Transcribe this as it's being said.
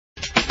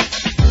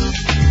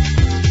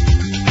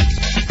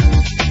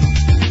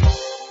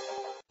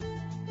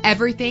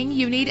Everything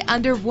you need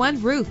under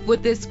one roof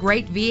with this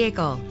great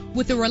vehicle.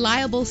 With a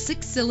reliable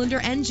 6-cylinder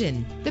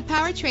engine, the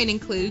powertrain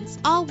includes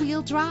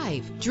all-wheel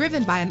drive,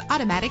 driven by an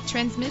automatic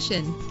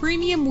transmission.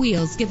 Premium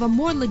wheels give a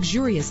more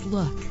luxurious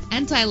look.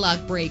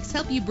 Anti-lock brakes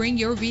help you bring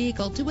your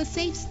vehicle to a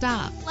safe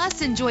stop.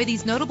 Plus, enjoy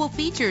these notable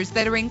features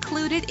that are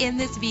included in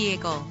this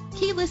vehicle: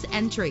 keyless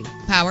entry,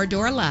 power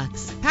door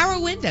locks, power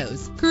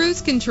windows,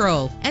 cruise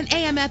control, an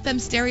AM/FM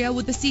stereo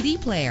with a CD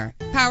player,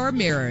 power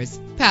mirrors,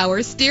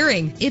 power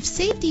steering. If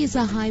safety is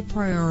a high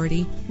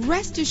priority,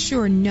 rest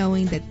assured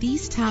knowing that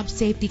these top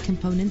safety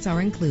components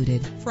are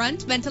included: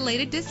 front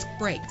ventilated disc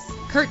brakes,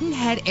 curtain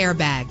head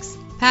airbags,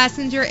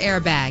 passenger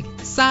airbag,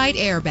 side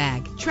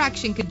airbag,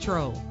 traction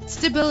control,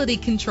 stability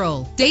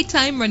control,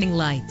 daytime running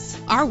lights.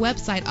 Our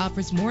website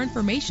offers more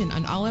information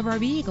on all of our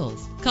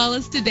vehicles. Call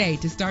us today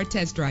to start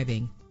test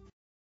driving.